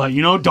 But,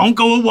 don't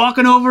go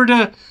walking over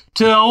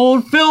to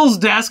old Phil's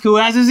desk who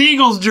has his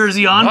Eagles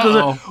jersey on.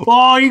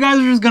 You guys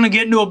are just going to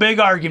get into a big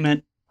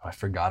argument. I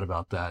forgot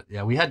about that.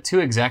 Yeah, we had 2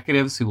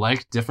 executives who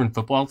liked different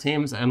football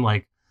teams and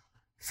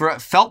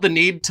felt the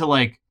need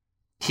to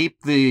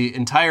keep the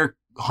entire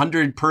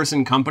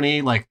 100-person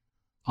company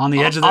on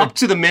the edge of up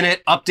to the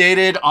minute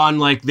updated on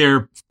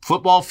their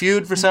football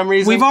feud for some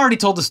reason. We've already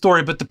told the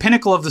story, but the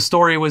pinnacle of the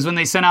story was when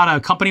they sent out a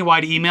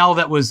company-wide email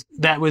that was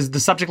the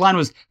subject line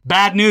was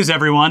 "Bad news,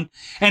 everyone,"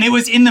 and it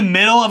was in the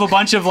middle of a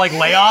bunch of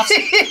layoffs,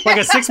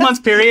 a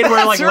 6-month period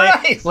where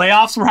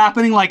layoffs were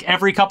happening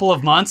every couple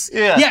of months.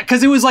 Yeah,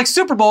 because it was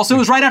Super Bowl, so it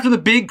was right after the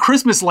big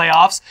Christmas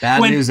layoffs.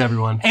 Bad news,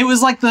 everyone. It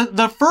was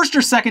the first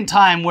or second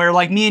time where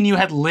me and you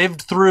had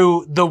lived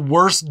through the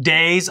worst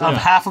days of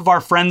half of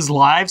our friends'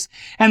 lives,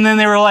 and then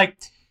they were like,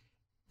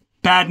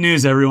 bad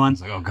news, everyone.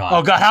 Oh, God.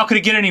 Oh, God, how could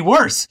it get any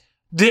worse?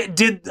 Did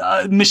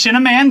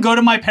Machinima Man go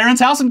to my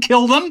parents' house and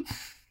kill them?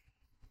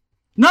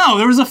 No,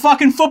 there was a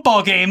fucking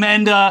football game,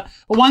 and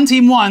one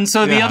team won,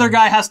 so the other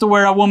guy has to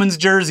wear a woman's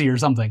jersey or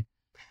something.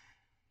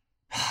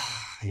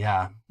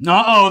 Yeah.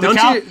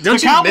 The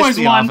Cowboys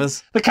won.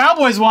 Office? The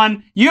Cowboys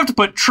won. You have to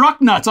put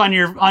truck nuts on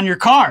your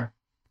car.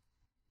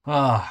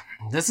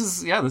 This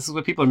is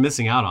what people are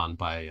missing out on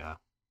by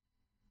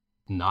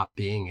not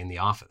being in the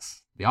office.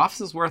 The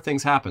office is where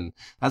things happen.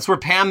 That's where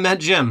Pam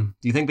met Jim.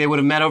 Do you think they would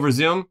have met over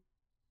Zoom?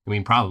 I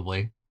mean,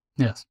 probably.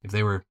 Yes. If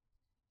they were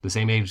the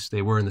same age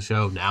they were in the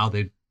show now,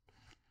 they'd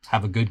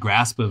have a good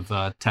grasp of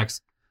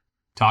text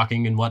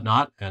talking and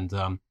whatnot. And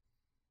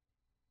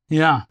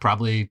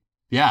probably,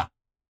 yeah.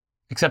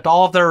 Except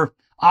all of their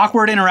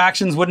awkward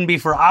interactions wouldn't be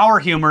for our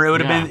humor.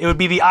 It would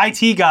be the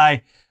IT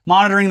guy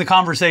monitoring the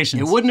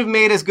conversations. It wouldn't have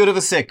made as good of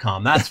a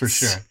sitcom, that's for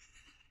sure.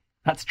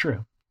 That's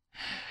true.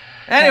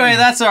 Anyway,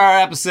 that's our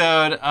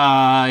episode.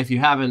 If you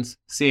haven't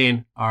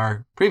seen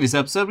our previous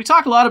episode, we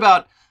talked a lot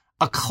about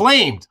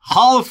acclaimed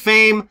Hall of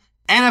Fame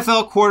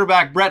NFL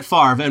quarterback Brett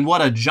Favre and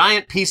what a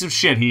giant piece of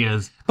shit he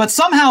is. But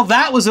somehow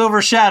that was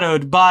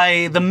overshadowed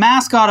by the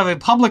mascot of a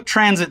public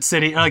transit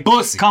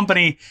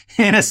company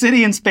in a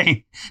city in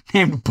Spain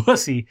named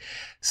Bussy.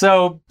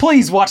 So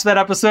please watch that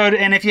episode.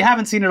 And if you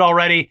haven't seen it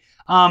already,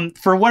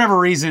 for whatever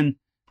reason,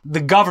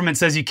 the government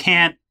says you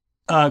can't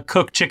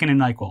cook chicken in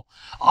NyQuil.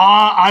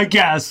 I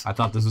guess. I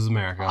thought this was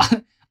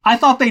America. I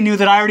thought they knew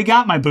that I already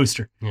got my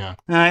booster. Yeah.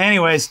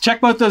 Anyways,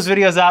 check both those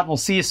videos out. We'll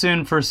see you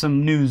soon for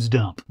some news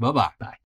dump. Bye-bye. Bye.